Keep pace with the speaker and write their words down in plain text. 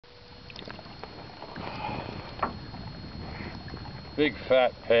big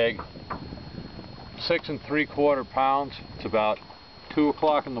fat peg, 6 3/4 pounds. It's about 2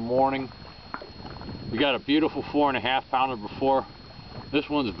 o'clock in the morning. We got a beautiful 4 1/2 pounder before. This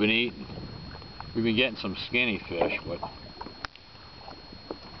one's been eaten. We've been getting some skinny fish, but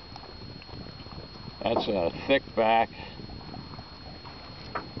that's a thick back,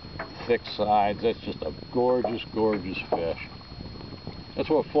 thick sides. That's just a gorgeous, gorgeous fish. That's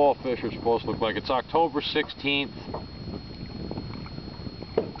what fall fish are supposed to look like. It's October 16th,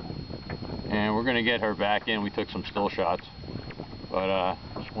 and we're going to get her back in. We took some still shots, but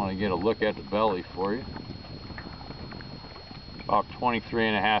just want to get a look at the belly for you. About 23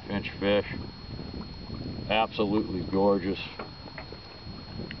 1/2 inch fish. Absolutely gorgeous.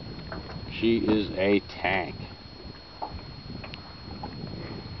 She is a tank.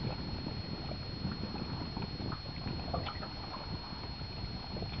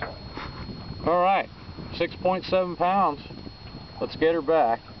 All right, 6.7 pounds. Let's get her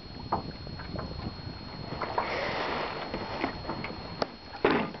back.